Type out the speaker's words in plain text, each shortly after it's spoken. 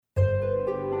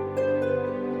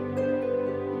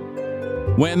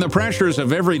When the pressures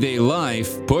of everyday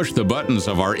life push the buttons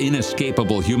of our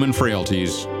inescapable human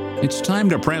frailties, it's time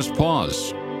to press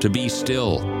pause, to be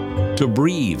still, to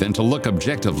breathe, and to look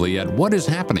objectively at what is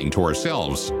happening to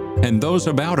ourselves and those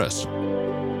about us.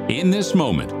 In this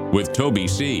moment, with Toby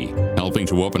C, helping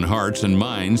to open hearts and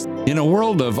minds in a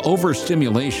world of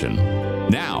overstimulation.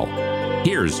 Now,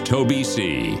 here's Toby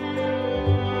C.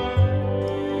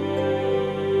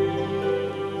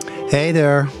 Hey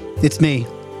there, it's me.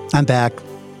 I'm back.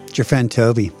 It's your friend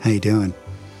Toby. How you doing?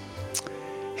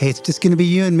 Hey, it's just going to be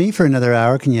you and me for another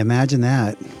hour. Can you imagine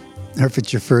that? Or if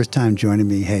it's your first time joining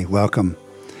me, hey, welcome.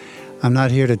 I'm not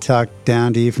here to talk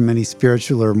down to you from any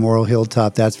spiritual or moral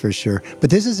hilltop, that's for sure. But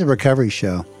this is a recovery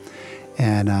show.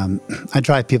 And I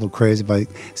drive people crazy by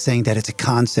saying that it's a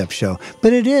concept show.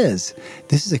 But it is.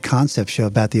 This is a concept show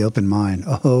about the open mind.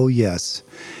 Oh, yes.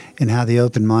 And how the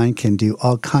open mind can do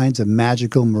all kinds of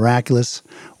magical, miraculous,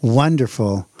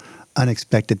 wonderful,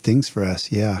 unexpected things for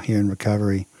us. Yeah, here in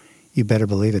recovery. You better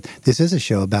believe it. This is a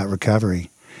show about recovery.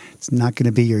 It's not going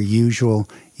to be your usual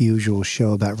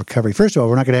show about recovery. First of all,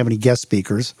 we're not going to have any guest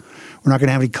speakers. We're not going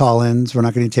to have any call-ins. We're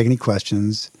not going to take any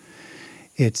questions.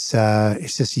 It's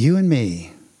just you and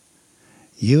me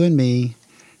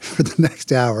for the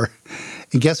next hour.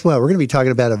 And guess what? We're going to be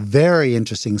talking about a very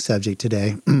interesting subject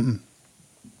today.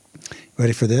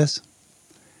 Ready for this?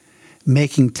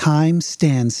 Making time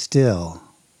stand still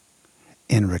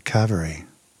in recovery.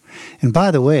 And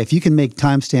by the way, if you can make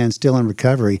time stand still in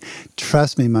recovery,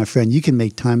 trust me, my friend, you can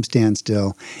make time stand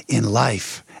still in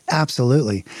life.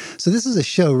 Absolutely. So this is a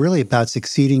show really about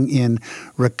succeeding in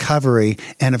recovery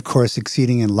and, of course,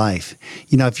 succeeding in life.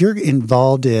 You know, if you're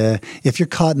involved, if you're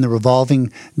caught in the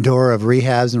revolving door of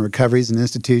rehabs and recoveries and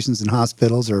institutions and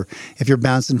hospitals, or if you're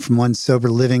bouncing from one sober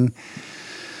living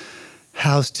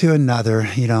house to another,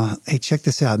 you know, hey, check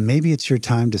this out. Maybe it's your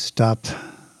time to stop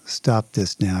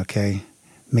this now, okay?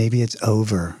 Maybe it's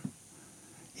over.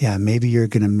 Yeah, maybe you're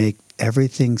going to make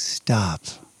everything stop.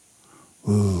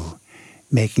 Ooh,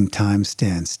 making time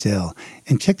stand still.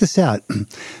 And check this out.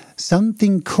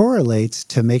 Something correlates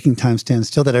to making time stand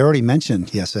still that I already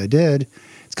mentioned. Yes, I did.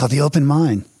 It's called the open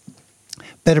mind.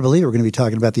 Better believe we're going to be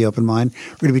talking about the open mind.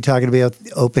 We're going to be talking about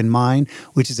the open mind,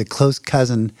 which is a close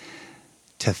cousin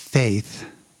to faith.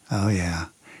 Oh, yeah.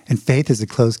 And faith is a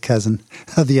close cousin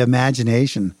of the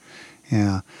imagination.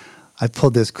 Yeah. I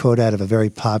pulled this quote out of a very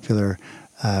popular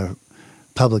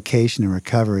publication in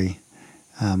recovery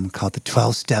called The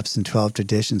 12 Steps and 12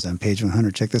 Traditions on page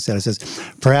 100. Check this out. It says,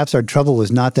 perhaps our trouble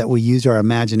was not that we used our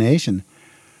imagination.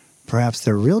 Perhaps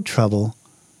the real trouble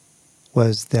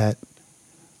was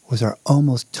our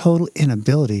almost total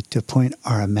inability to point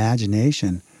our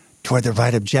imagination toward the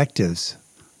right objectives.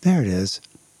 There it is.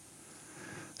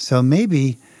 So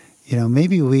maybe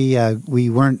we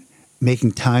weren't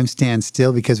making time stand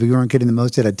still because we weren't getting the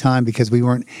most out of time because we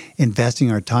weren't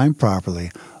investing our time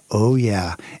properly. Oh,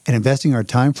 yeah. And investing our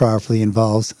time properly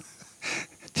involves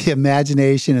the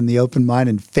imagination and the open mind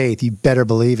and faith. You better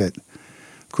believe it.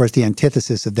 Of course, the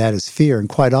antithesis of that is fear. And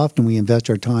quite often we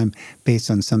invest our time based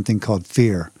on something called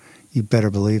fear. You better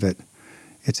believe it.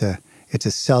 It's a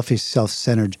selfish,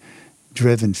 self-centered,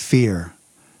 driven fear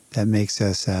that makes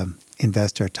us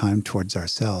invest our time towards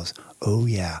ourselves. Oh,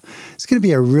 yeah. It's going to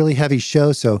be a really heavy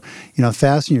show, so, you know,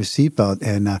 fasten your seatbelt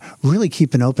and really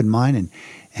keep an open mind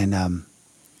and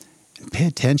pay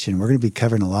attention. We're going to be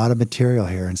covering a lot of material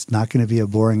here, and it's not going to be a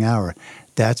boring hour.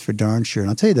 That's for darn sure. And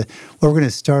I'll tell you what we're going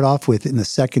to start off with in the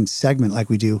second segment,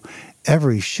 like we do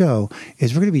every show,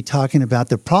 is we're going to be talking about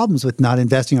the problems with not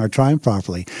investing our time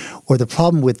properly, or the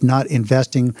problem with not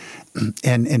investing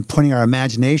and pointing our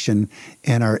imagination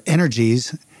and our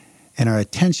energies and our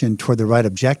attention toward the right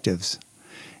objectives.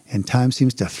 And time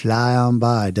seems to fly on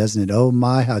by, doesn't it? Oh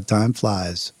my, how time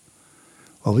flies.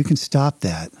 Well, we can stop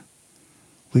that.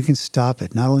 We can stop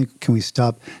it. Not only can we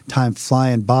stop time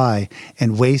flying by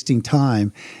and wasting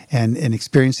time and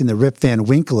experiencing the Rip Van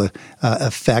Winkle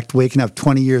effect, waking up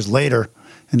 20 years later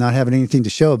and not having anything to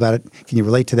show about it. Can you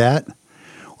relate to that?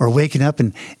 Or waking up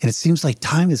and it seems like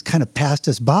time has kind of passed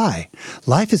us by.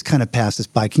 Life has kind of passed us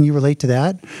by. Can you relate to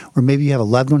that? Or maybe you have a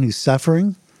loved one who's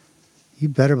suffering. You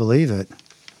better believe it.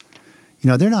 You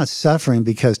know, they're not suffering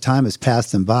because time has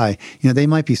passed them by. You know, they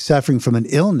might be suffering from an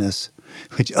illness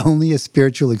which only a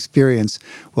spiritual experience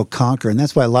will conquer. And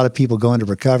that's why a lot of people go into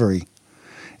recovery.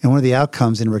 And one of the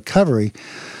outcomes in recovery,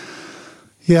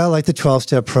 like the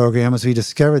 12-step program, as we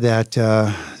discovered that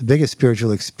the biggest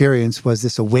spiritual experience was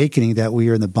this awakening that we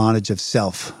are in the bondage of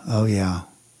self. Oh, yeah.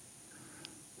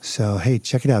 So, hey,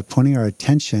 check it out. Pointing our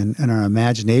attention and our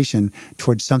imagination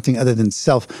towards something other than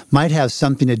self might have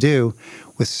something to do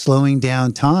with slowing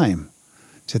down time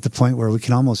to the point where we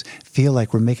can almost feel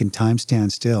like we're making time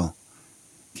stand still.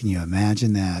 Can you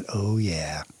imagine that? Oh,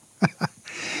 yeah.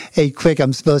 Hey, quick,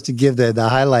 I'm supposed to give the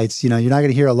highlights. You're not going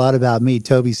to hear a lot about me,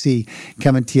 Toby C,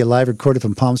 coming to you live recorded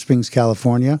from Palm Springs,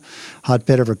 California,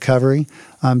 hotbed of recovery.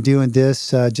 I'm doing this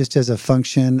just as a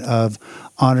function of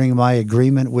honoring my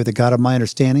agreement with the God of my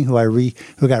understanding, who got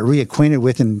reacquainted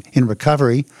with in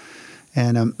recovery.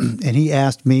 And he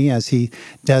asked me, as he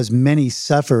does many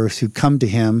sufferers who come to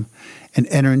him and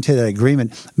enter into that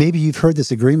agreement. Maybe you've heard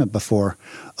this agreement before.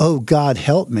 Oh, God,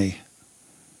 help me.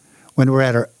 When we're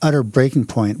at our utter breaking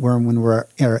point, when we're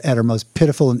at our most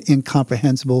pitiful and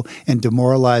incomprehensible and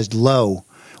demoralized low,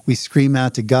 we scream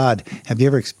out to God. Have you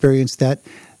ever experienced that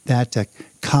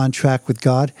contract with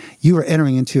God? You were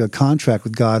entering into a contract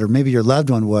with God, or maybe your loved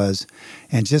one was.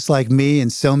 And just like me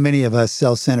and so many of us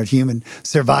self-centered human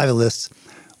survivalists,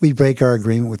 we break our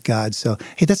agreement with God. So,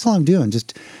 hey, that's all I'm doing,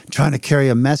 just trying to carry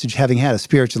a message, having had a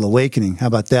spiritual awakening. How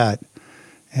about that?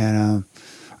 And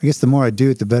I guess the more I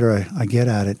do it, the better I get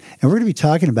at it. And we're going to be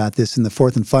talking about this in the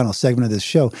fourth and final segment of this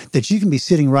show, that you can be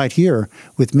sitting right here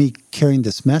with me carrying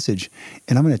this message.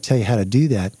 And I'm going to tell you how to do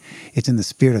that. It's in the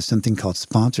spirit of something called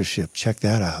sponsorship. Check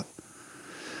that out.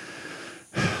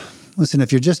 Listen,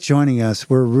 if you're just joining us,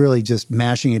 we're really just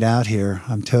mashing it out here.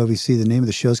 I'm Toby C. The name of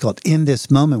the show is called In This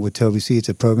Moment with Toby C. It's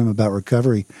a program about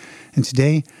recovery. And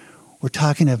today we're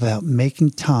talking about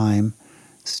making time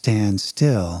stand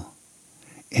still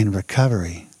in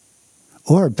recovery.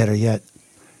 Or better yet,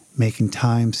 making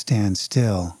time stand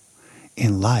still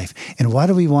in life. And why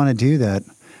do we want to do that?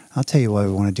 I'll tell you why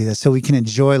we want to do that. So we can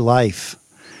enjoy life.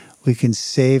 We can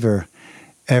savor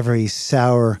every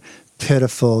sour,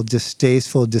 pitiful,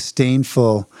 distasteful,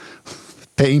 disdainful,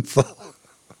 painful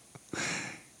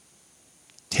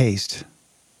taste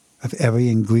of every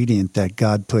ingredient that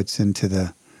God puts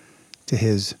into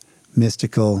his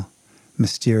mystical,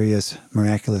 mysterious,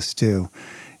 miraculous stew.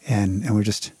 And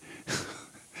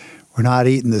we're not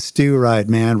eating the stew right,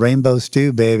 man. Rainbow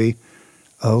stew, baby.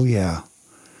 Oh, yeah.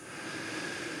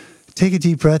 Take a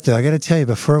deep breath, though. I got to tell you,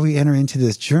 before we enter into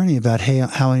this journey about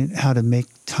how to make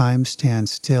time stand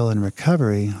still in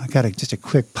recovery, I got just a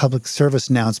quick public service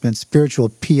announcement, spiritual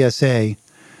PSA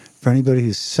for anybody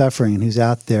who's suffering and who's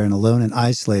out there and alone and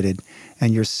isolated,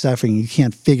 and you're suffering. You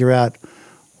can't figure out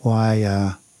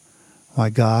why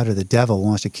God or the devil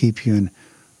wants to keep you in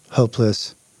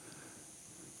hopeless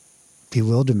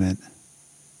bewilderment.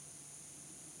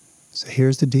 So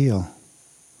here's the deal.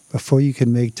 Before you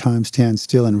can make time stand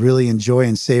still and really enjoy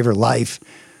and savor life,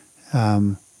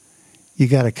 you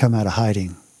got to come out of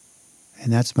hiding.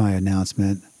 And that's my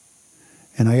announcement.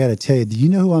 And I got to tell you, do you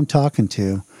know who I'm talking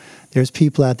to? There's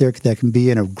people out there that can be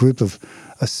in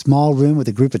a small room with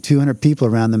a group of 200 people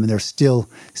around them, and they're still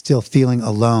feeling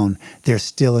alone. They're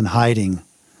still in hiding.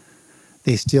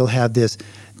 They still have this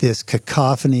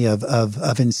cacophony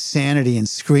of insanity and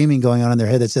screaming going on in their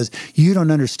head that says, you don't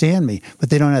understand me,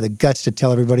 but they don't have the guts to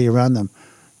tell everybody around them.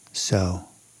 So,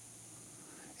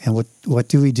 and what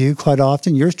do we do quite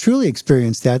often? Yours truly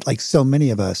experienced that, like so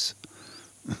many of us.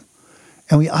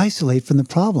 And we isolate from the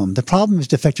problem. The problem is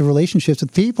defective relationships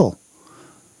with people.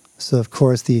 So, of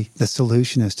course, the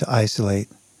solution is to isolate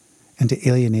and to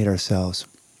alienate ourselves.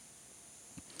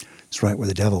 It's right where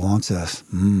the devil wants us.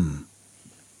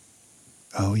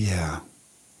 Oh, yeah.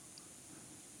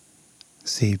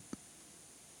 See,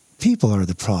 people are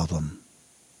the problem.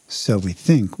 So we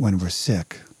think when we're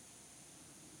sick.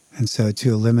 And so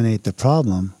to eliminate the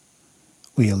problem,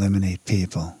 we eliminate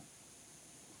people.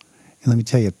 And let me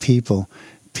tell you, people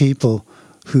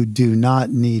who do not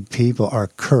need people are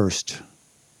cursed.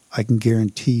 I can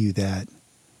guarantee you that.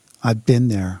 I've been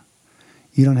there.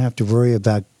 You don't have to worry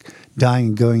about dying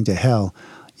and going to hell.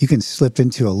 You can slip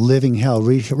into a living hell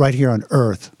right here on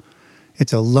earth.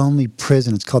 It's a lonely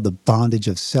prison. It's called the bondage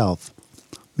of self.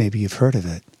 Maybe you've heard of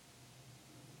it.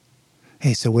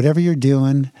 Hey, so whatever you're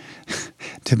doing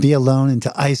to be alone and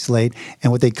to isolate,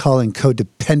 and what they call in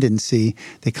codependency,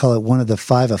 they call it one of the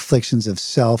 5 afflictions of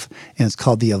self, and it's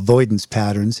called the avoidance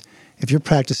patterns. If you're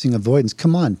practicing avoidance,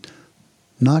 come on,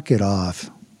 knock it off.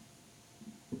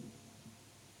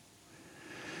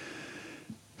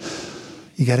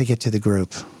 You got to get to the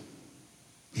group.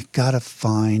 You got to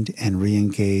find and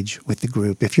re-engage with the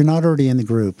group if you're not already in the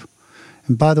group.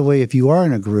 And by the way, if you are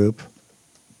in a group,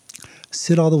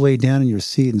 sit all the way down in your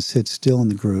seat and sit still in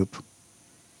the group.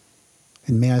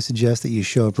 And may I suggest that you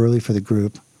show up early for the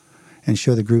group and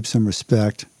show the group some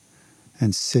respect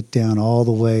and sit down all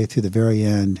the way through the very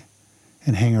end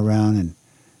and hang around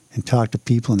and talk to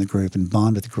people in the group and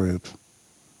bond with the group.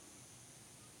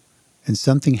 And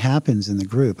something happens in the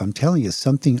group. I'm telling you,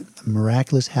 something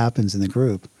miraculous happens in the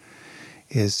group.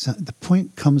 is the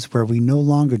point comes where we no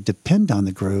longer depend on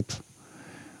the group.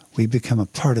 We become a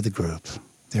part of the group.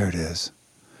 There it is.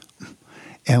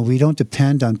 And we don't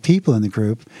depend on people in the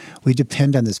group. We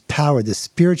depend on this power, this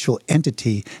spiritual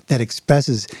entity that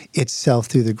expresses itself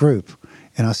through the group.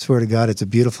 And I swear to God, it's a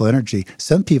beautiful energy.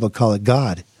 Some people call it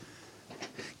God.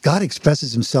 God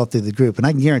expresses himself through the group. And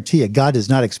I can guarantee you, God does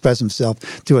not express himself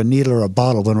through a needle or a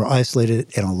bottle when we're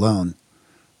isolated and alone.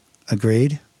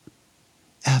 Agreed?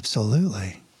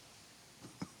 Absolutely.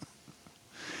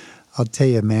 I'll tell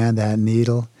you, man, that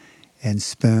needle and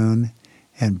spoon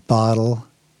and bottle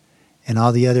and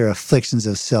all the other afflictions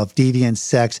of self, deviance,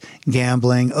 sex,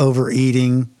 gambling,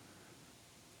 overeating.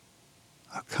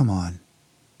 Oh, come on.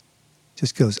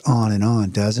 Just goes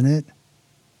on, doesn't it?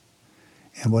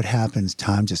 And what happens?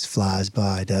 Time just flies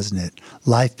by, doesn't it?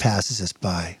 Life passes us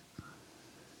by.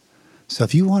 So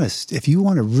if you want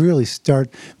to really start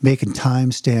making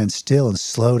time stand still and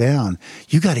slow down,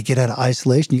 you got to get out of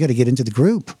isolation. You got to get into the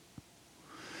group.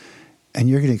 And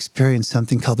you're going to experience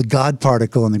something called the God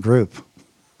particle in the group.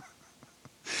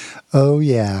 Oh,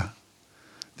 yeah.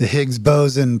 The Higgs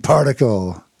boson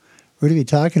particle. We're going to be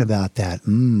talking about that. It's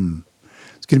going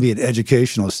to be an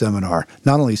educational seminar.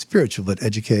 Not only spiritual, but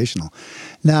educational.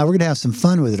 Now, we're going to have some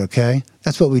fun with it, okay?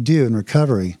 That's what we do in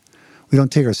recovery. We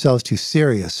don't take ourselves too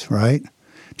serious, right?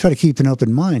 Try to keep an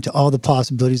open mind to all the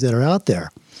possibilities that are out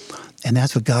there. And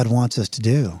that's what God wants us to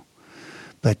do.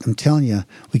 But I'm telling you,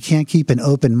 we can't keep an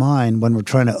open mind when we're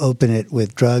trying to open it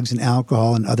with drugs and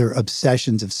alcohol and other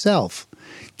obsessions of self.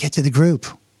 Get to the group.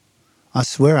 I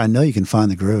swear I know you can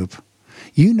find the group.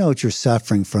 You know what you're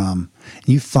suffering from.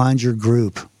 You find your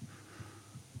group.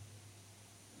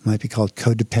 It might be called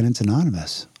Codependence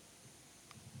Anonymous.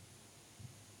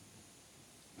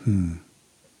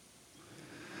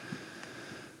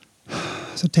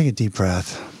 So take a deep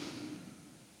breath.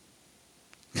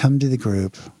 Come to the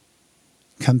group.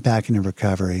 Come back into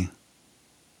recovery.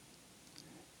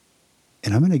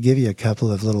 And I'm going to give you a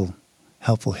couple of little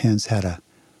helpful hints how to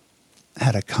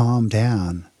calm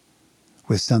down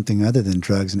with something other than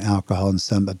drugs and alcohol and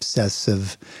some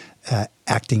obsessive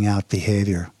acting out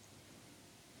behavior.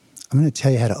 I'm going to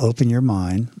tell you how to open your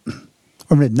mind.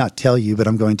 I'm going to not tell you, but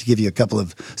I'm going to give you a couple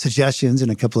of suggestions and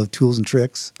a couple of tools and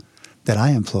tricks that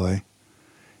I employ.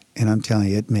 And I'm telling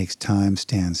you, it makes time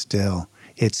stand still.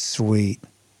 It's sweet.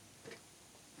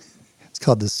 It's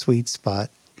called the sweet spot.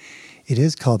 It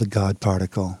is called the God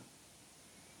particle.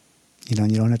 You know,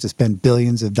 you don't have to spend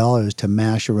billions of dollars to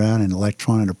mash around an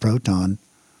electron and a proton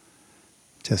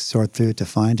to sort through it to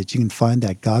find it. You can find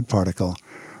that God particle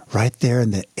right there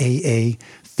in the AA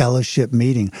fellowship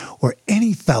meeting or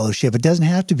any fellowship. It doesn't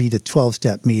have to be the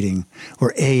 12-step meeting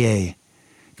or AA. It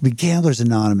could be Gamblers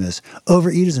Anonymous,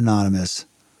 Overeaters Anonymous,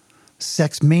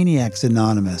 Sex Maniacs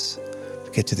Anonymous.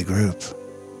 Get to the group.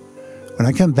 When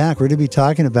I come back, we're going to be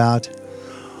talking about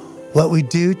what we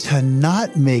do to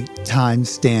not make time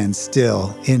stand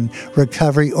still in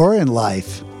recovery or in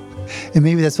life. And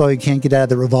maybe that's why we can't get out of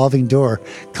the revolving door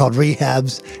called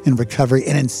rehabs and recovery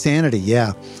and insanity.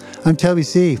 Yeah. I'm Toby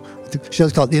C. The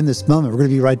show's called In This Moment. We're going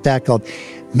to be right back, called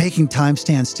Making Time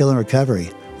Stand Still in Recovery.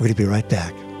 We're going to be right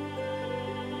back.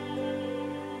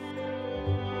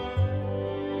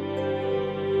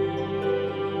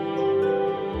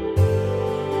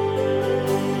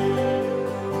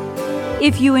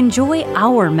 If you enjoy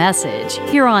our message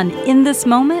here on In This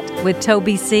Moment with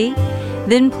Toby C.,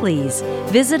 then please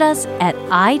visit us at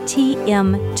itmtoby.com.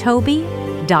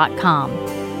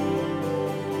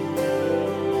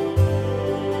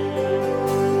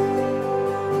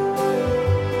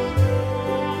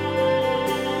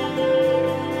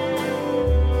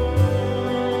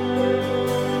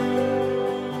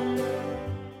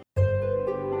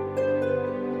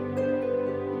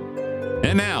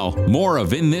 And now, more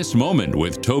of In This Moment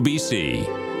with Toby C.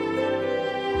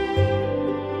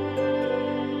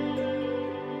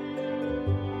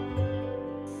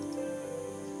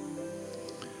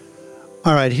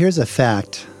 All right, here's a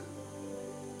fact.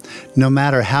 No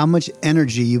matter how much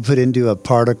energy you put into a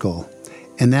particle,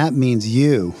 and that means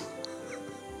you,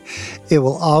 it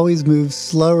will always move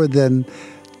slower than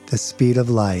the speed of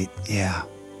light. Yeah,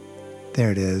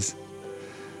 there it is.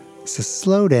 So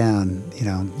slow down. You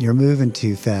know, you're moving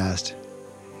too fast.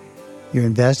 You're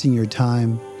investing your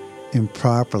time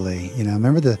improperly. You know,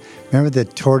 remember the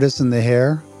tortoise and the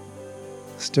hare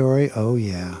story? Oh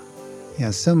yeah. Yeah,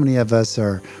 so many of us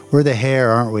we're the hare,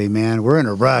 aren't we, man? We're in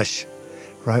a rush,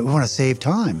 right? We want to save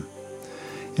time.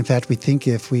 In fact, we think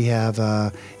if we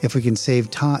can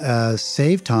save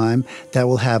time, that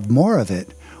we'll have more of it,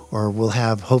 or we'll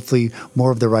have hopefully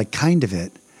more of the right kind of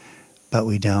it. But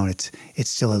we don't. It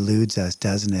still eludes us,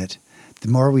 doesn't it? The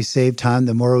more we save time,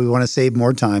 the more we want to save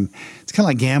more time. It's kind of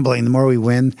like gambling. The more we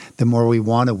win, the more we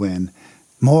want to win.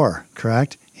 More,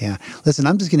 correct? Yeah. Listen,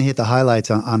 I'm just going to hit the highlights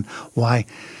on why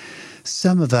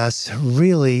some of us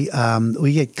really,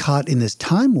 we get caught in this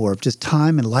time warp. Just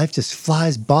time and life just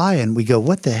flies by and we go,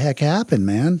 what the heck happened,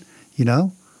 man? You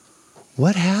know?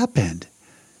 What happened?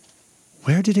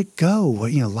 Where did it go?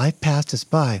 Life passed us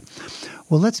by.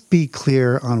 Well, let's be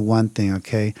clear on one thing,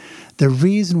 okay? The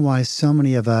reason why so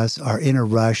many of us are in a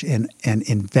rush and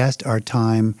invest our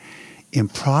time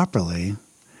improperly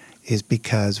is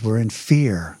because we're in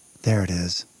fear. There it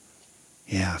is.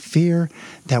 Yeah, fear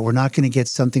that we're not going to get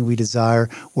something we desire,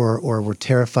 or we're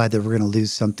terrified that we're going to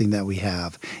lose something that we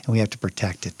have, and we have to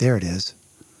protect it. There it is.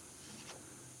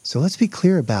 So let's be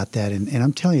clear about that. And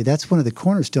I'm telling you, that's one of the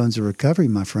cornerstones of recovery,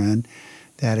 my friend.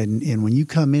 That and when you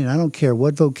come in, I don't care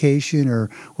what vocation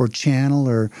or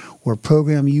channel or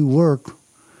program you work,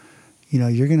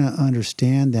 you're going to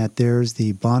understand that there's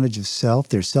the bondage of self,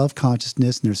 there's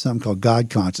self-consciousness, and there's something called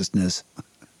God consciousness.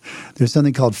 There's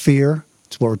something called fear.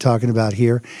 It's what we're talking about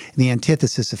here. And the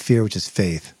antithesis of fear, which is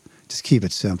faith. Just keep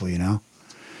it simple,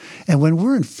 And when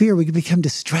we're in fear, we can become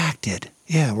distracted.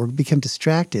 Yeah, we become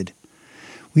distracted.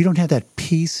 We don't have that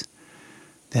peace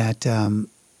that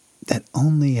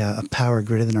only a power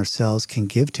greater than ourselves can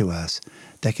give to us,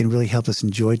 that can really help us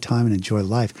enjoy time and enjoy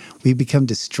life. We become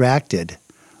distracted.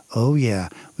 Oh, yeah.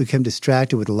 We become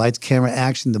distracted with the lights, camera,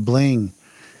 action, the bling.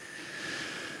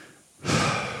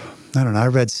 I don't know. I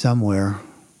read somewhere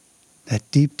that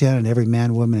deep down in every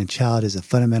man, woman, and child is a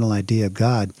fundamental idea of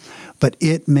God, but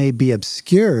it may be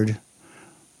obscured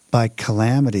by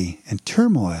calamity and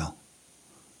turmoil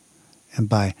and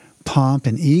by pomp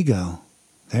and ego.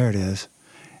 There it is.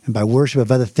 And by worship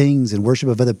of other things and worship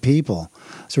of other people.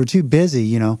 So we're too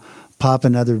busy,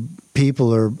 popping other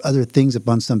people or other things up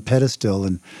on some pedestal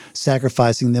and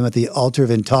sacrificing them at the altar of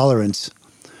intolerance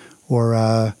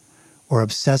or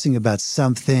obsessing about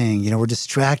something. We're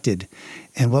distracted.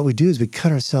 And what we do is we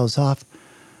cut ourselves off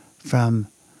from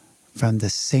the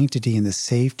sanctity and the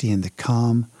safety and the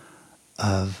calm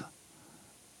of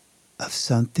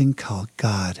something called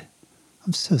God.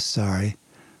 I'm so sorry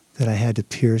that I had to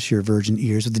pierce your virgin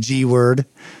ears with the G word.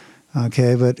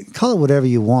 Okay, but call it whatever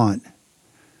you want.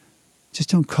 Just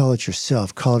don't call it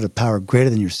yourself. Call it a power greater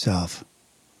than yourself.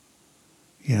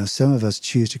 Some of us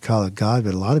choose to call it God,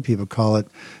 but a lot of people call it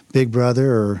Big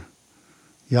Brother or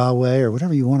Yahweh or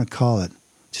whatever you want to call it.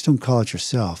 Just don't call it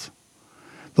yourself.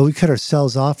 But we cut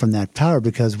ourselves off from that power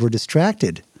because we're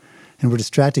distracted. And we're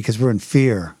distracted because we're in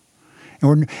fear.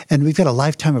 And we've got a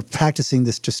lifetime of practicing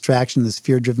this distraction, this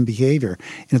fear-driven behavior,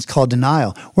 and it's called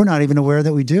denial. We're not even aware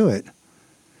that we do it.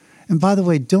 And by the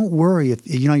way, don't worry if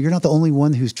you're not the only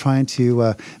one who's trying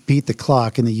to beat the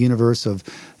clock in the universe of,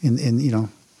 we're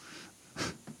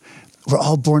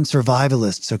all born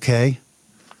survivalists. Okay,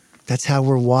 that's how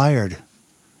we're wired.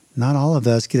 Not all of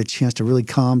us get a chance to really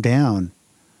calm down.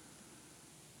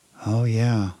 Oh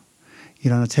yeah.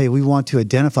 And I'll tell you, we want to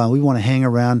identify, we want to hang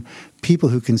around people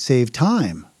who can save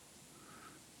time.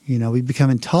 We become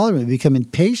intolerant, we become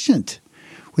impatient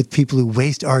with people who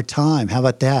waste our time. How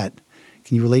about that?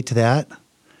 Can you relate to that?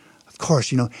 Of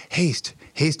course, haste.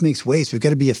 Haste makes waste. We've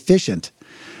got to be efficient.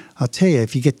 I'll tell you,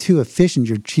 if you get too efficient,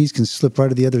 your cheese can slip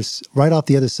right off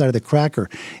the other side of the cracker,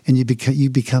 and you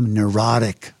become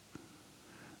neurotic.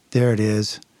 There it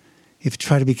is. If you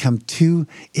try to become too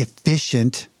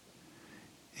efficient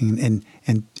and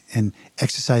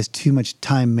exercise too much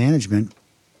time management,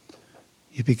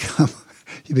 you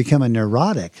become a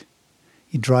neurotic.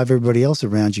 You drive everybody else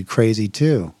around you crazy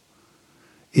too.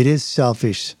 It is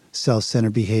selfish,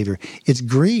 self-centered behavior. It's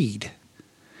greed.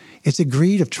 It's a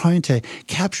greed of trying to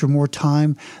capture more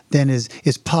time than is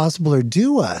possible or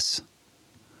due us.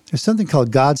 There's something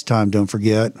called God's time, don't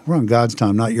forget. We're on God's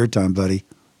time, not your time, buddy.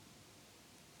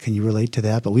 Can you relate to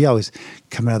that? But we always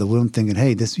come out of the womb thinking,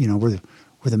 hey, this, we're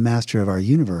the master of our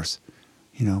universe.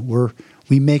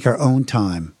 We make our own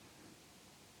time.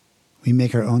 We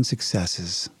make our own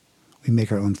successes. We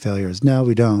make our own failures. No,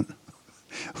 we don't.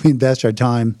 We invest our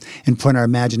time and point our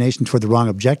imagination toward the wrong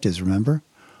objectives, remember?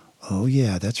 Oh,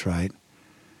 yeah, that's right.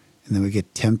 And then we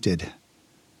get tempted.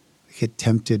 We get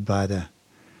tempted by the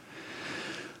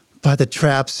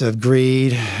traps of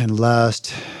greed and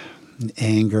lust and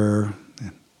anger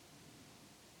and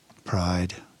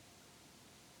pride,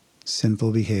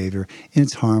 sinful behavior. And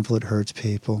it's harmful. It hurts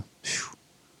people. Whew.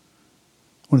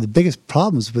 One of the biggest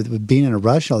problems with being in a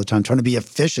rush all the time, trying to be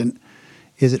efficient,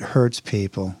 is it hurts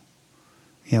people.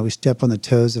 We step on the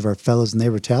toes of our fellows and they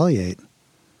retaliate.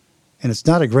 And it's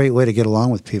not a great way to get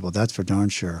along with people, that's for darn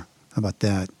sure. How about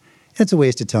that? It's a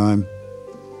waste of time.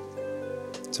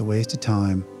 It's a waste of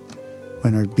time.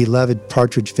 When our beloved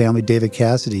Partridge Family, David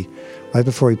Cassidy, right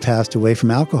before he passed away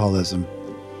from alcoholism,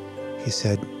 he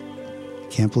said, "I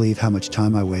can't believe how much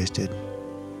time I wasted."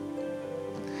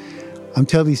 I'm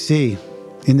Toby C.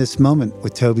 In This Moment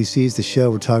with Toby C is the show.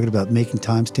 We're talking about making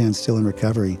time stand still in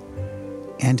recovery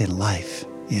and in life.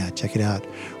 Yeah, check it out.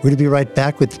 We're going to be right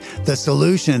back with the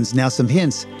solutions. Now some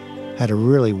hints how to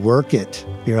really work it.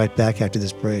 Be right back after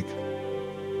this break.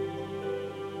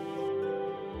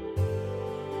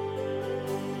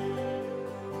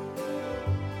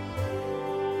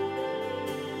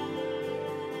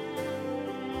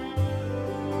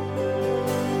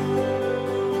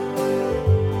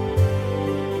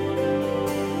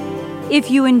 If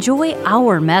you enjoy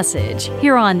our message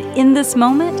here on In This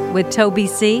Moment with Toby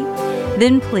C,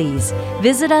 then please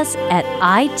visit us at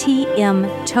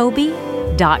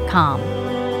itmtoby.com.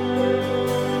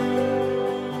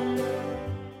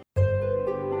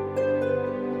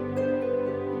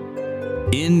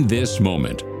 In This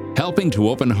Moment, helping to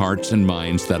open hearts and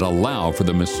minds that allow for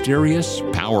the mysterious,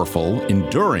 powerful,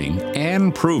 enduring,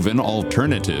 and proven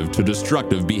alternative to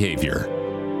destructive behavior.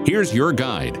 Here's your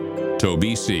guide,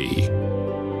 Toby C.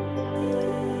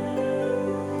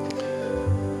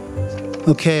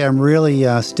 Okay, I'm really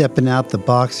stepping out the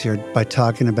box here by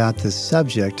talking about this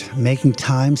subject, making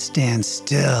time stand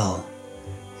still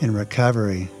in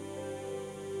recovery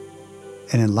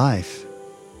and in life.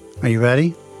 Are you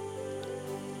ready?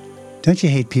 Don't you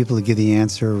hate people who give the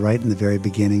answer right in the very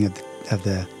beginning of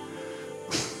the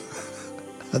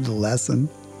of the lesson?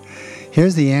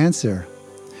 Here's the answer.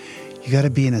 You got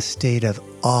to be in a state of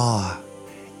awe.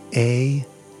 A-W-E.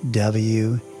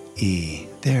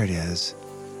 There it is.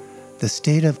 The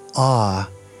state of awe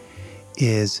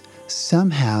is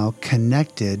somehow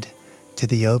connected to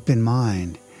the open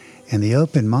mind. And the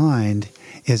open mind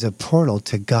is a portal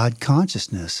to God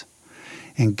consciousness.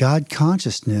 And God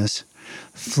consciousness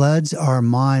floods our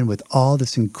mind with all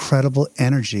this incredible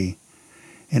energy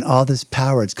and all this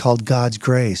power. It's called God's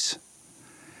grace.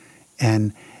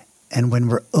 And when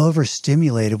we're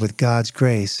overstimulated with God's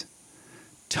grace,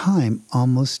 time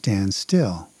almost stands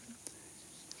still.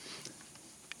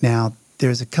 Now,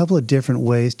 there's a couple of different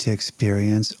ways to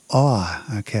experience awe,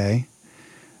 okay?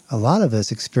 A lot of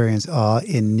us experience awe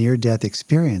in near-death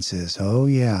experiences. Oh,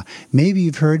 yeah. Maybe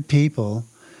you've heard people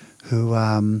who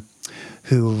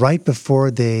right before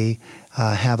they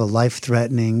have a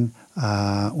life-threatening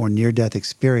or near-death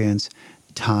experience,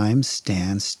 time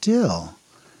stands still.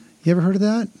 You ever heard of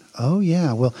that? Oh,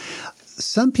 yeah. Well,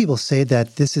 some people say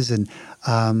that this is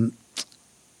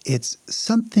it's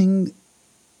something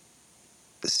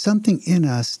in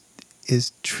us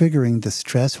is triggering the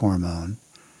stress hormone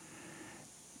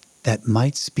that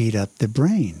might speed up the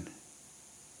brain.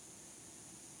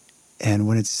 And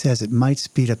when it says it might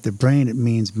speed up the brain, it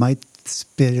means might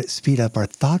speed up our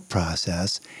thought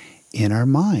process in our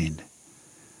mind,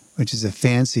 which is a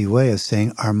fancy way of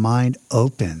saying our mind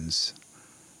opens,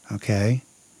 okay?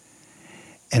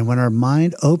 And when our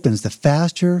mind opens, the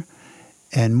faster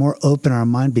and more open our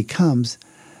mind becomes,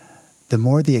 the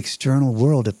more the external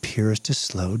world appears to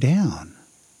slow down.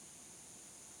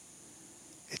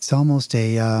 It's almost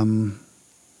a, let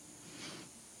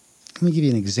me give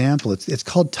you an example. It's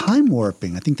called time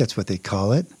warping. I think that's what they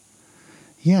call it.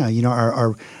 Yeah,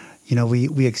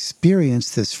 we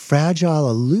experience this fragile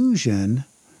illusion,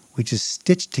 which is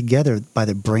stitched together by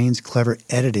the brain's clever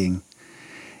editing,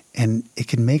 and it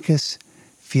can make us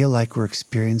feel like we're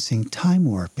experiencing time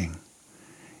warping.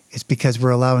 It's because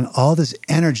we're allowing all this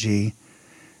energy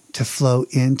to flow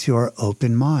into our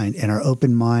open mind, and our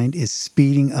open mind is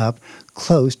speeding up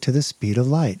close to the speed of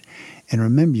light. And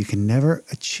remember, you can never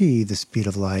achieve the speed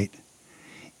of light,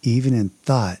 even in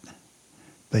thought,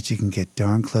 but you can get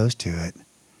darn close to it.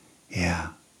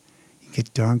 Yeah, you can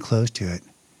get darn close to it.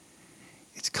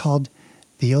 It's called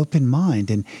the open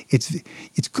mind, and it's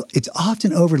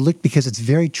often overlooked because it's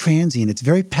very transient, it's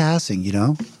very passing, you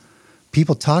know?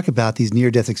 People talk about these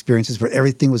near-death experiences where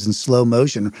everything was in slow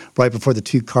motion right before the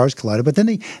two cars collided, but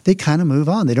then they kind of move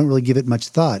on. They don't really give it much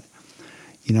thought.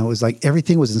 You know, it was like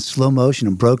everything was in slow motion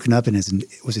and broken up and it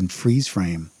was in freeze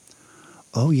frame.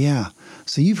 Oh, yeah.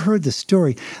 So you've heard the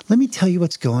story. Let me tell you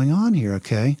what's going on here,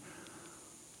 okay?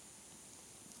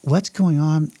 What's going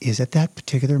on is at that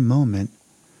particular moment,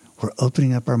 we're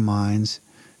opening up our minds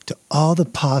to all the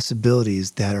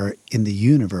possibilities that are in the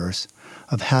universe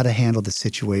of how to handle the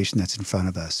situation that's in front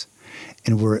of us.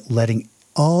 And we're letting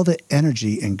all the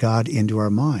energy and God into our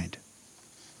mind.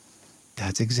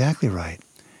 That's exactly right.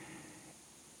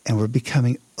 And we're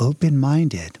becoming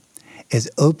open-minded, as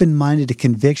open-minded to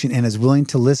conviction and as willing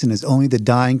to listen as only the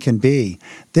dying can be.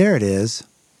 There it is.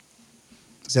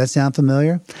 Does that sound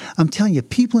familiar? I'm telling you,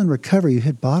 people in recovery who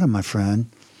hit bottom, my friend,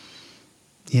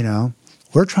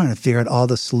 we're trying to figure out all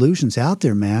the solutions out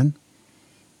there, man.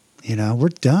 We're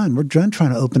done. We're done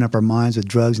trying to open up our minds with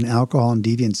drugs and alcohol and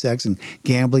deviant sex and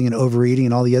gambling and overeating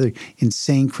and all the other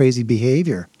insane, crazy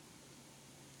behavior.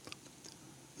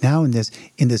 Now in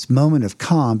this moment of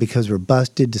calm, because we're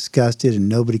busted, disgusted, and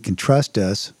nobody can trust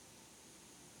us,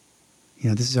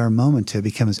 this is our moment to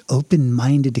become as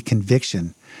open-minded to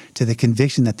conviction, to the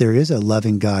conviction that there is a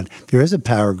loving God, there is a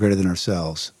power greater than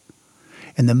ourselves.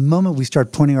 And the moment we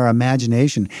start pointing our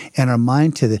imagination and our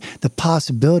mind to the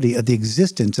possibility of the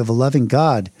existence of a loving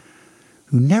God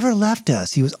who never left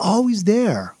us, he was always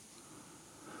there,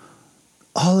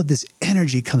 all of this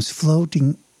energy comes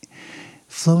flowing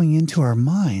into our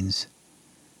minds.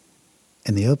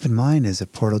 And the open mind is a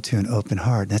portal to an open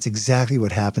heart. That's exactly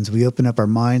what happens. We open up our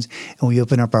minds and we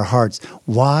open up our hearts.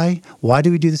 Why? Why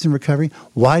do we do this in recovery?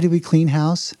 Why do we clean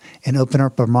house and open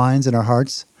up our minds and our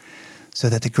hearts? So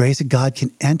that the grace of God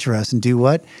can enter us and do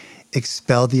what?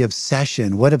 Expel the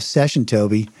obsession. What obsession,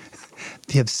 Toby?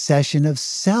 The obsession of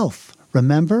self.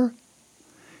 Remember?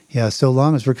 Yeah, so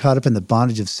long as we're caught up in the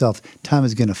bondage of self, time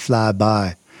is going to fly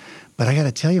by. But I got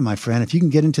to tell you, my friend, if you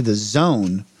can get into the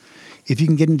zone, if you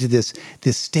can get into this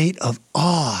state of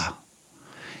awe,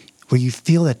 where you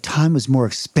feel that time is more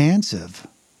expansive,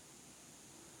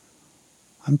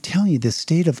 I'm telling you, this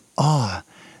state of awe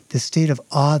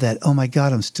that, oh my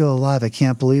God, I'm still alive. I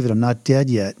can't believe it. I'm not dead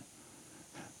yet.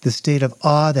 The state of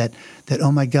awe that,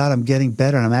 oh my God, I'm getting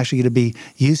better and I'm actually going to be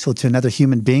useful to another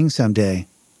human being someday.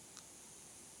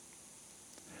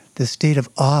 The state of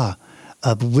awe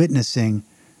of witnessing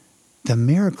the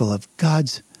miracle of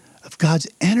God's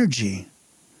energy,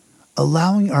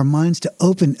 allowing our minds to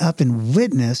open up and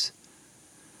witness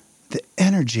the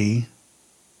energy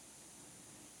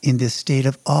in this state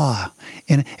of awe.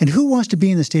 And who wants to be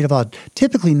in the state of awe?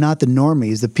 Typically not the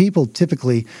normies. The people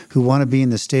typically who want to be in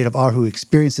the state of awe, who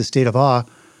experience the state of awe,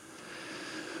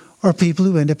 are people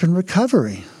who end up in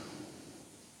recovery.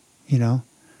 The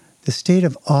state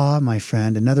of awe, my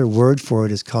friend, another word for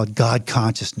it is called God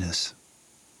consciousness.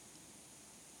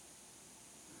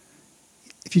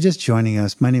 If you're just joining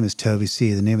us, my name is Toby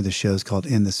C. The name of the show is called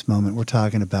In This Moment. We're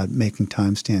talking about making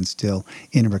time stand still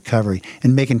in recovery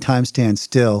and making time stand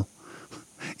still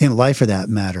in life for that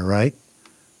matter, right?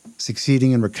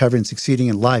 Succeeding in recovery and succeeding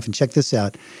in life. And check this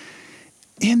out.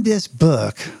 In this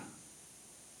book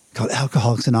called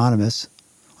Alcoholics Anonymous,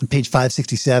 on page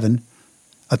 567,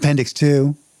 Appendix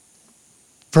 2,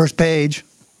 first page,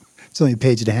 it's only a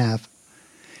page and a half,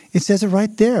 it says it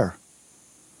right there.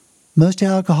 Most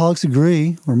alcoholics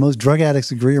agree, or most drug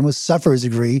addicts agree, or most sufferers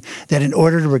agree that in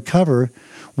order to recover,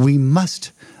 we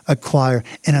must acquire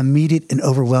an immediate and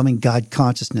overwhelming God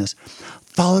consciousness,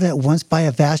 followed at once by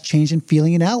a vast change in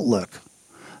feeling and outlook.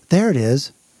 There it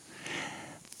is.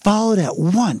 Followed at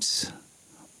once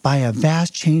by a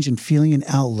vast change in feeling and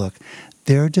outlook.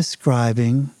 They're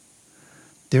describing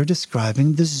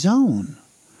the zone.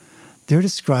 They're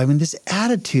describing this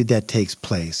attitude that takes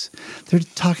place. They're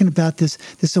talking about this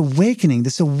awakening,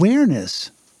 this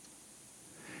awareness.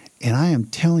 And I am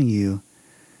telling you,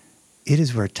 it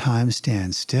is where time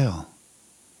stands still.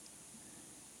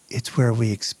 It's where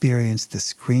we experience the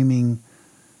screaming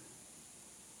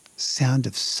sound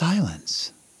of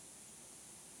silence.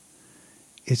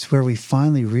 It's where we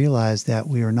finally realize that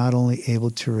we are not only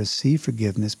able to receive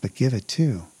forgiveness, but give it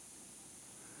too.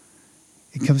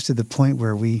 It comes to the point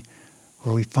where we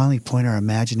finally point our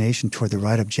imagination toward the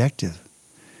right objective.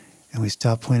 And we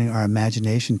stop pointing our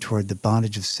imagination toward the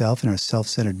bondage of self and our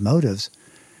self-centered motives.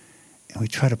 And we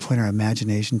try to point our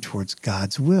imagination towards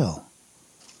God's will.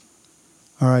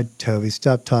 All right, Toby,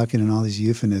 stop talking in all these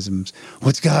euphemisms.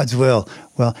 What's God's will?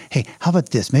 Well, hey, how about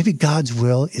this? Maybe God's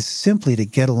will is simply to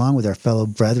get along with our fellow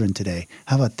brethren today.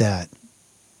 How about that?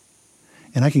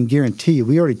 And I can guarantee you,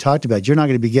 we already talked about it, you're not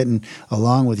going to be getting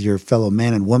along with your fellow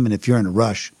man and woman if you're in a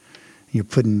rush. You're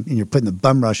putting the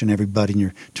bum rush on everybody and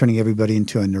you're turning everybody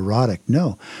into a neurotic.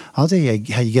 No, I'll tell you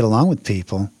how you get along with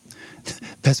people. The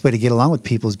best way to get along with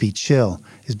people is be chill,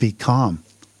 is be calm,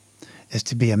 is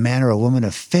to be a man or a woman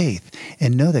of faith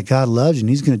and know that God loves you and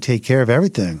he's going to take care of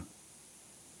everything.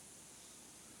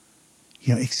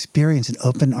 Experience and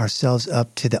open ourselves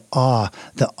up to the awe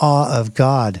of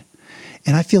God.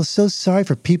 And I feel so sorry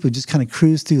for people who just kind of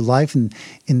cruise through life in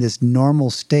this normal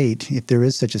state, if there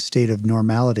is such a state of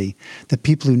normality, the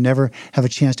people who never have a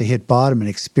chance to hit bottom and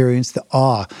experience the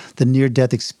awe, the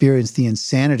near-death experience, the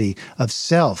insanity of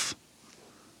self.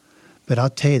 But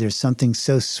I'll tell you, there's something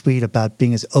so sweet about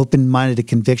being as open-minded to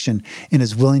conviction and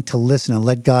as willing to listen and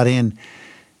let God in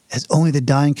as only the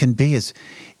dying can be, is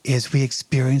we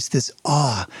experience this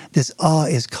awe. This awe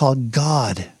is called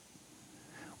God.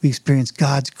 We experience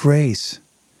God's grace.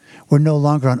 We're no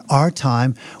longer on our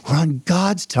time. We're on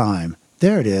God's time.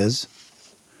 There it is.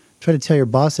 Try to tell your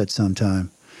boss that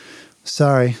sometime.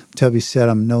 Sorry, Toby said,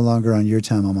 I'm no longer on your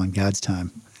time. I'm on God's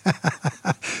time.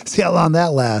 See how long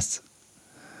that lasts.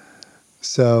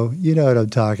 So you know what I'm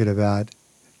talking about.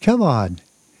 Come on.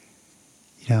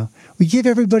 We give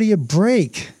everybody a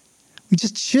break. We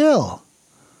just chill.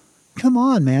 Come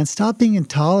on, man. Stop being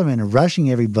intolerant and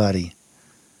rushing everybody.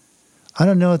 I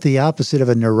don't know what the opposite of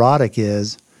a neurotic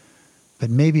is, but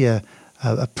maybe a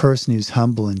person who's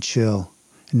humble and chill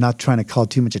and not trying to call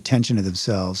too much attention to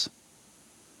themselves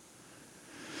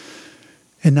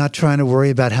and not trying to worry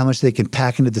about how much they can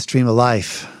pack into the stream of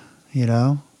life,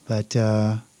 but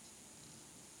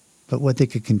what they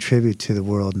could contribute to the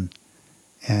world.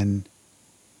 And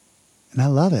I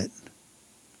love it.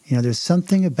 There's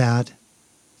something about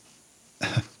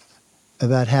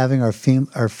having our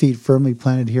feet firmly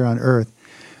planted here on earth,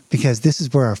 because this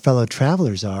is where our fellow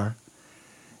travelers are,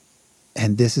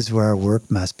 and this is where our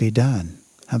work must be done.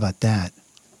 How about that?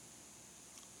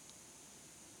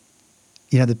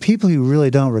 The people who really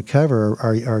don't recover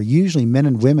are usually men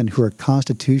and women who are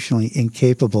constitutionally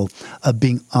incapable of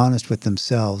being honest with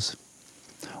themselves.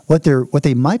 What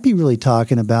they might be really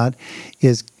talking about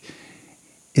is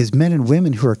men and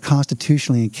women who are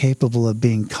constitutionally incapable of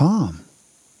being calm.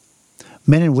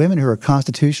 Men and women who are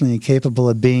constitutionally incapable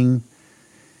of being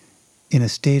in a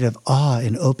state of awe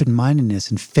and open-mindedness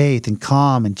and faith and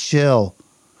calm and chill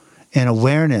and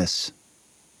awareness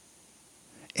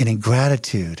and in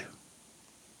gratitude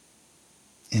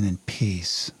and in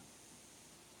peace.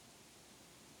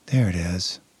 There it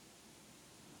is.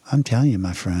 I'm telling you,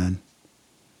 my friend,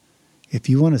 if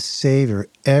you want to savor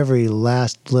every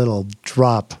last little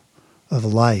drop of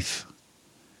life,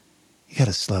 you got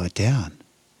to slow it down.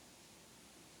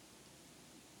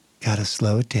 Got to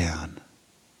slow it down.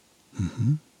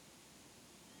 You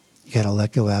got to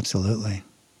let go absolutely.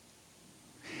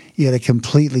 You got to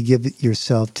completely give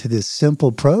yourself to this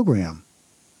simple program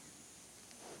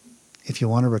if you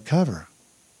want to recover.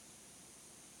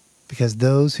 Because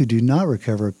those who do not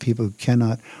recover are people who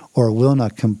cannot or will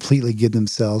not completely give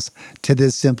themselves to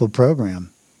this simple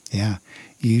program. Yeah,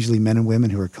 usually men and women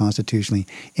who are constitutionally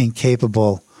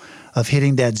incapable of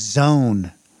hitting that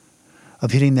zone,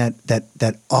 of hitting that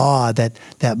awe,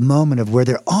 that moment of where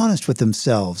they're honest with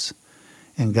themselves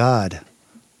and God.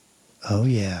 Oh,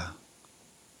 yeah.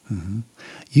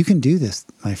 You can do this,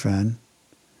 my friend.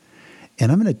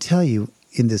 And I'm going to tell you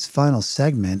in this final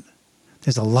segment,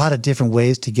 there's a lot of different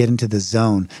ways to get into the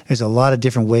zone. There's a lot of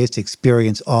different ways to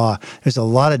experience awe. There's a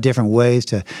lot of different ways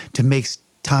to make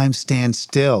time stand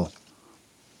still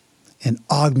and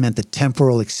augment the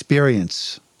temporal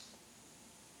experience.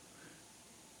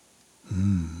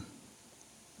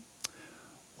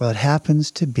 Well, it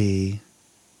happens to be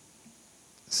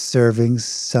serving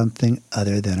something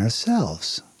other than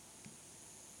ourselves.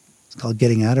 It's called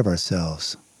getting out of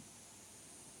ourselves.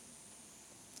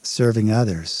 Serving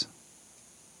others.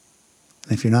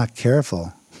 And if you're not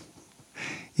careful,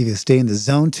 if you stay in the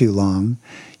zone too long,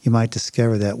 you might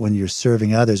discover that when you're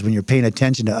serving others, when you're paying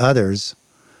attention to others,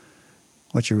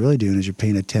 what you're really doing is you're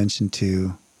paying attention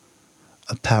to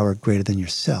a power greater than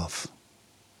yourself.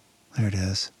 There it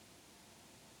is.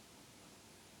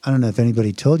 I don't know if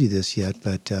anybody told you this yet,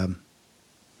 but you're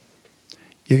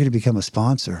going to become a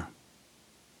sponsor.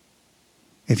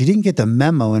 If you didn't get the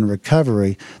memo in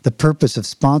recovery, the purpose of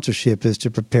sponsorship is to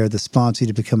prepare the sponsee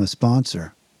to become a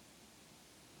sponsor.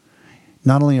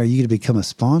 Not only are you going to become a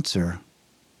sponsor,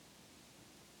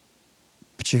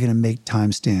 but you're going to make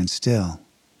time stand still.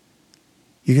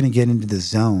 You're going to get into the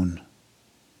zone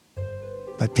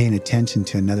by paying attention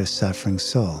to another suffering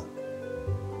soul.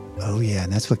 Oh yeah,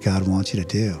 and that's what God wants you to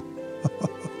do.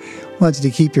 He wants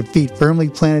you to keep your feet firmly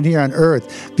planted here on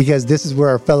earth, because this is where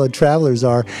our fellow travelers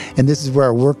are, and this is where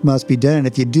our work must be done. And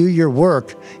if you do your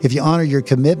work, if you honor your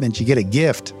commitment, you get a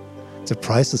gift. It's a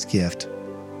priceless gift.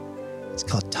 It's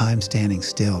called time standing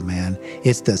still, man.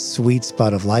 It's the sweet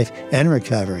spot of life and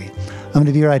recovery. I'm going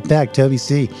to be right back, Toby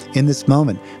C, in this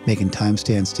moment, making time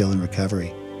stand still in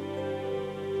recovery.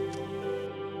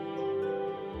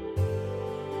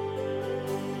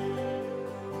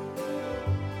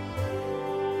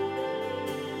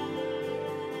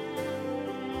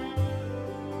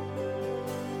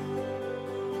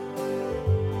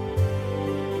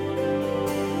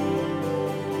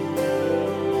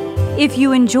 If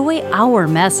you enjoy our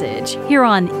message here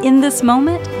on In This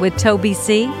Moment with Toby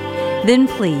C, then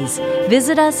please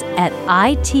visit us at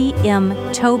itmtoby.com.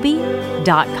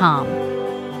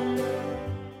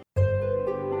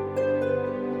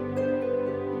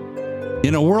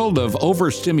 In a world of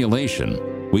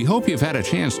overstimulation, we hope you've had a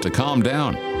chance to calm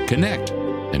down, connect,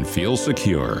 and feel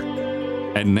secure.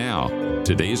 And now,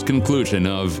 today's conclusion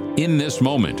of In This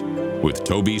Moment with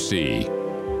Toby C.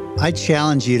 I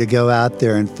challenge you to go out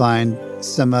there and find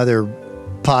some other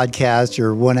podcast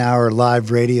or 1 hour live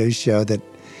radio show that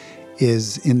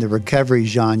is in the recovery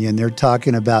genre, and they're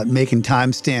talking about making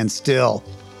time stand still.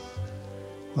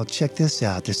 Well, check this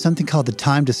out. There's something called the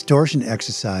time distortion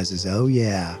exercises. Oh,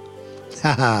 yeah.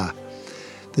 Haha.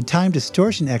 The time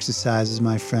distortion exercises,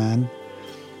 my friend,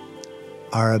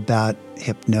 are about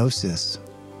hypnosis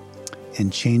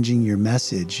and changing your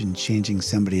message and changing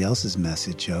somebody else's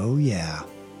message. Oh, yeah.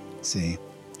 See,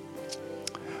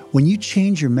 when you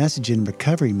change your message in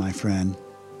recovery, my friend,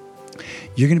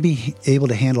 you're going to be able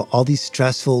to handle all these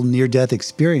stressful near-death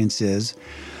experiences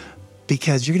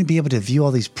because you're going to be able to view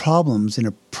all these problems and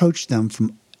approach them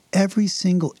from every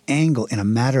single angle in a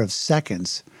matter of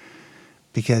seconds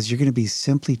because you're going to be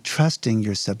simply trusting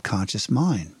your subconscious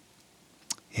mind.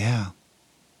 Yeah.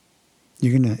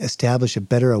 You're going to establish a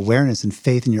better awareness and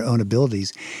faith in your own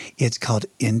abilities. It's called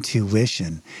intuition.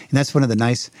 And that's one of the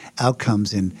nice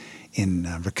outcomes in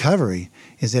recovery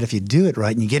is that if you do it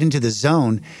right and you get into the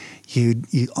zone,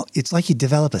 it's like you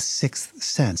develop a sixth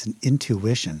sense, an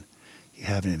intuition. You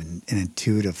have an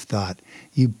intuitive thought.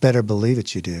 You better believe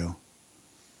it you do.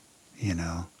 You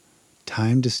know,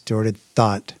 time-distorted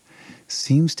thought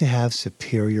seems to have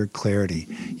superior clarity.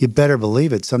 You better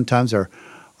believe it. Sometimes our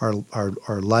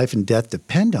life and death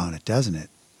depend on it, doesn't it?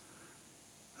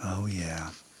 Oh, yeah.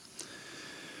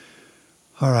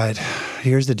 All right,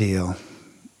 here's the deal.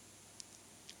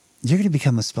 You're going to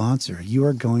become a sponsor. You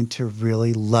are going to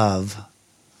really love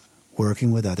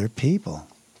working with other people.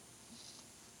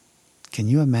 Can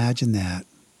you imagine that?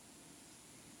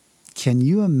 Can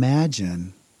you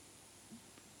imagine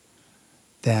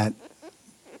that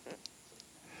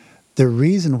the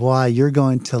reason why you're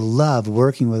going to love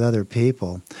working with other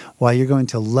people, why you're going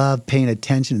to love paying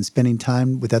attention and spending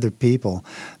time with other people,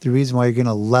 the reason why you're going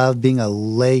to love being a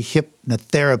lay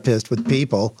hypnotherapist with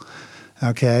people,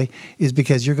 okay, is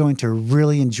because you're going to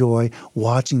really enjoy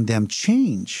watching them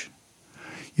change.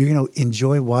 You're going to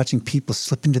enjoy watching people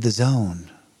slip into the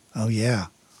zone. Oh, yeah.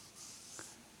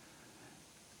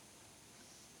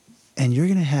 And you're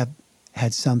going to have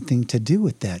had something to do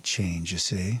with that change, you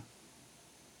see.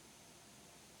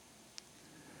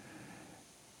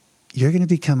 You're going to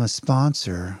become a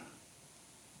sponsor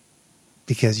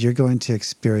because you're going to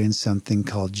experience something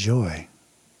called joy.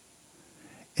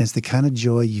 And it's the kind of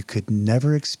joy you could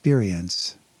never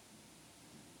experience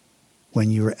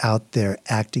when you were out there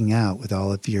acting out with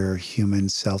all of your human,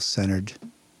 self-centered,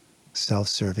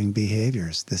 self-serving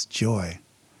behaviors. This joy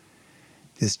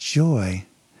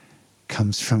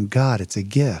comes from God. It's a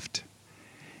gift.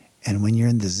 And when you're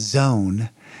in the zone,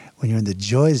 when you're in the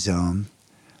joy zone,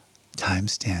 time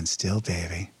stands still,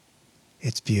 baby.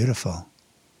 It's beautiful.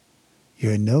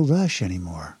 You're in no rush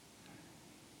anymore.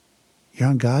 You're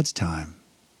on God's time.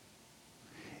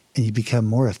 And you become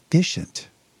more efficient.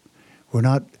 We're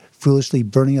not foolishly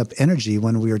burning up energy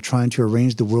when we are trying to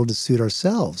arrange the world to suit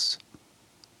ourselves.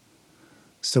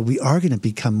 So we are going to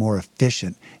become more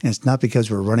efficient. And it's not because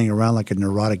we're running around like a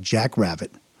neurotic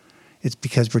jackrabbit. It's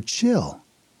because we're chill.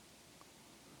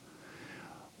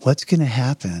 What's going to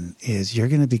happen is you're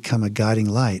going to become a guiding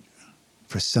light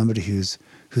for somebody who's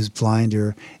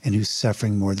blinder and who's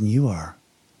suffering more than you are.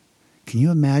 Can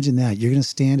you imagine that? You're going to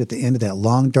stand at the end of that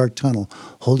long, dark tunnel,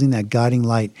 holding that guiding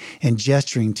light and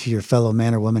gesturing to your fellow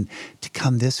man or woman to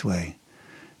come this way,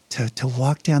 to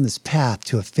walk down this path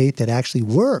to a faith that actually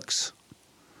works,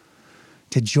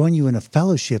 to join you in a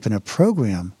fellowship and a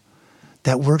program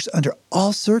that works under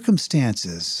all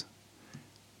circumstances.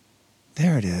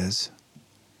 There it is.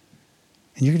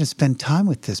 And you're going to spend time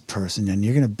with this person, and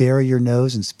you're going to bury your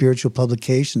nose in spiritual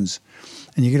publications,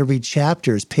 and you're going to read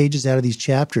chapters, pages out of these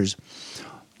chapters,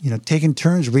 taking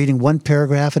turns reading one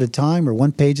paragraph at a time or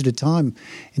one page at a time,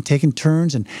 and taking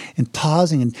turns and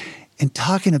pausing and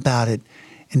talking about it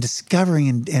and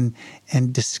discovering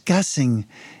and discussing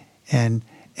and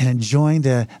enjoying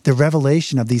the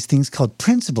revelation of these things called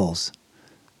principles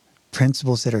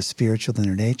that are spiritual in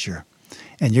their nature.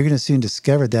 And you're going to soon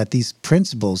discover that these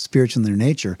principles, spiritual in their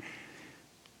nature,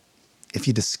 if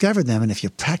you discover them and if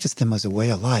you practice them as a way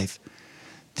of life,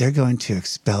 they're going to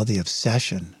expel the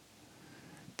obsession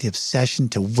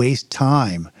to waste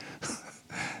time,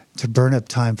 to burn up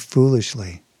time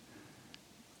foolishly,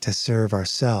 to serve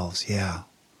ourselves. Yeah.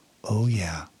 Oh,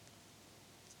 yeah.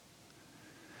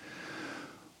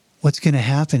 What's going to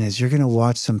happen is you're going to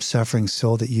watch some suffering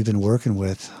soul that you've been working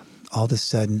with all of a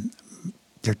sudden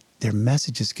their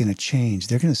message is going to change.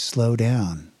 They're going to slow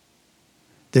down.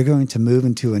 They're going to move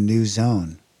into a new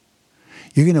zone.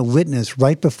 You're going to witness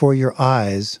right before your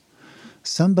eyes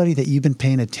somebody that you've been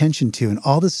paying attention to, and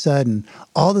all of a sudden,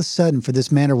 for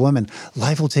this man or woman,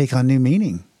 life will take on new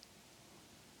meaning.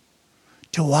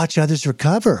 To watch others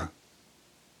recover.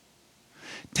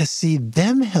 To see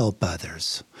them help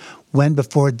others when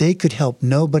before they could help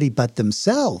nobody but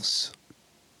themselves.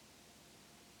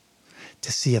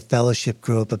 To see a fellowship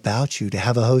grow up about you, to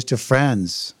have a host of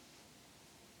friends.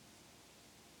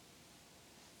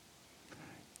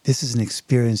 This is an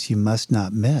experience you must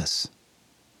not miss.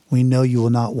 We know you will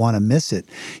not want to miss it.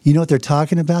 You know what they're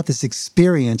talking about? This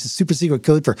experience is super secret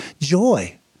code for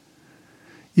joy.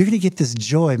 You're going to get this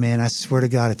joy, man. I swear to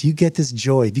God, if you get this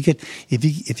joy,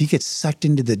 if you get sucked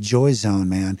into the joy zone,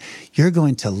 man, you're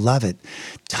going to love it.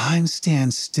 Time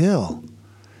stands still.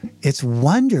 It's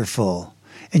wonderful.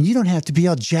 And you don't have to be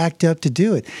all jacked up to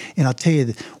do it. And I'll tell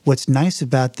you what's nice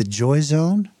about the joy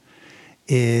zone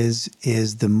is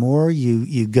the more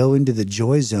you go into the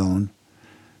joy zone,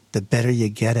 the better you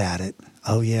get at it.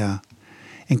 Oh, yeah.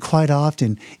 And quite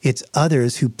often, it's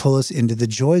others who pull us into the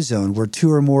joy zone. Where two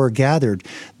or more are gathered,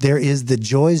 there is the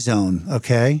joy zone,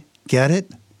 okay? Get it?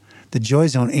 The joy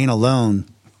zone ain't alone.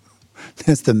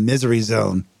 That's the misery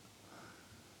zone.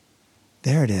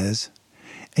 There it is.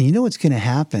 And you know what's going to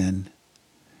happen?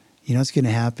 You know what's going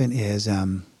to happen is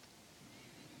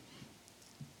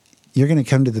you're going to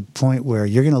come to the point where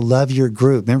you're going to love your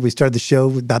group. Remember we started the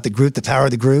show about the group, the power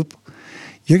of the group?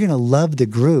 You're going to love the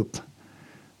group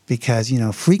because,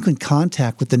 frequent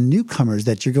contact with the newcomers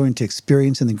that you're going to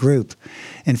experience in the group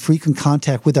and frequent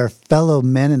contact with our fellow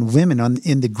men and women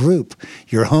in the group,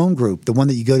 your home group, the one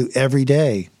that you go to every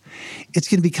day, it's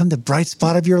going to become the bright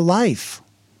spot of your life.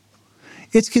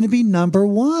 It's going to be number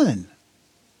one.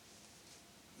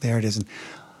 There it is. And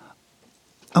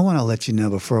I want to let you know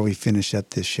before we finish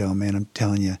up this show, man, I'm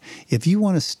telling you, if you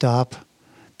want to stop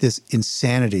this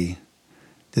insanity,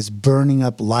 this burning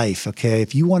up life, okay?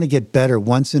 If you want to get better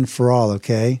once and for all,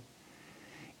 okay?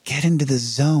 Get into the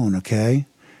zone, okay?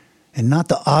 And not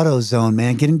the auto zone,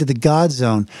 man. Get into the God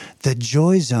zone, the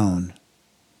joy zone.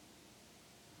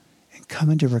 And come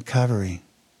into recovery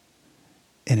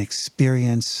and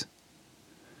experience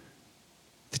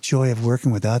the joy of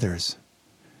working with others.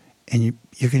 And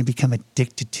you're going to become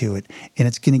addicted to it. And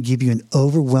it's going to give you an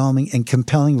overwhelming and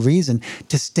compelling reason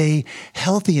to stay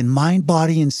healthy in mind,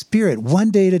 body, and spirit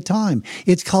one day at a time.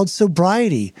 It's called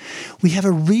sobriety. We have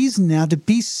a reason now to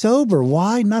be sober.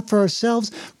 Why? Not for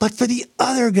ourselves, but for the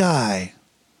other guy.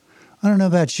 I don't know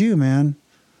about you, man.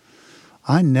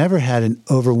 I never had an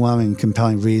overwhelming,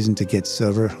 compelling reason to get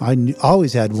sober. I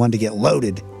always had one to get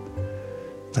loaded.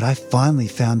 But I finally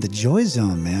found the joy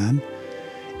zone, man.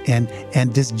 And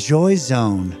this joy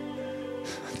zone,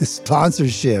 this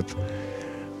sponsorship,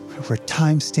 where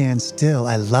time stands still,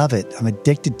 I love it. I'm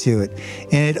addicted to it.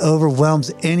 And it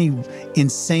overwhelms any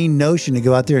insane notion to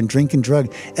go out there and drink and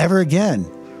drug ever again.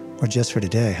 Or just for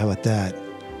today. How about that?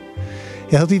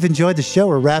 I hope you've enjoyed the show.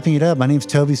 We're wrapping it up. My name's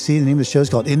Toby C. The name of the show is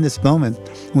called In This Moment.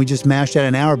 And we just mashed out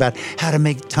an hour about how to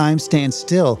make time stand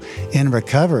still in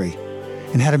recovery.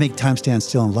 And how to make time stand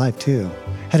still in life, too.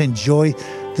 How to enjoy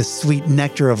the sweet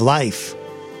nectar of life.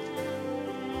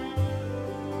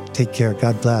 Take care.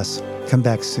 God bless. Come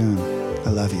back soon. I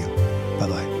love you.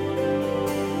 Bye-bye.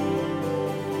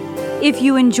 If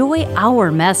you enjoy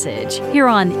our message here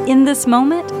on In This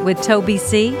Moment with Toby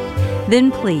C.,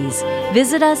 then please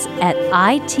visit us at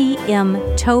itmtoby.com.